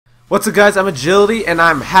What's up guys, I'm Agility and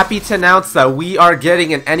I'm happy to announce that we are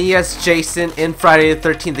getting an NES Jason in Friday the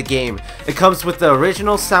 13th the game. It comes with the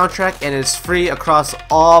original soundtrack and is free across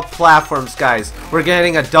all platforms guys. We're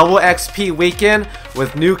getting a double XP weekend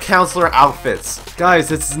with new counselor outfits. Guys,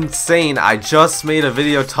 it's insane. I just made a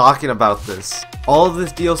video talking about this. All of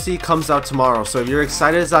this DLC comes out tomorrow, so if you're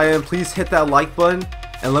excited as I am, please hit that like button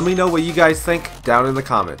and let me know what you guys think down in the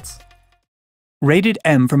comments. Rated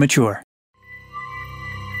M for mature.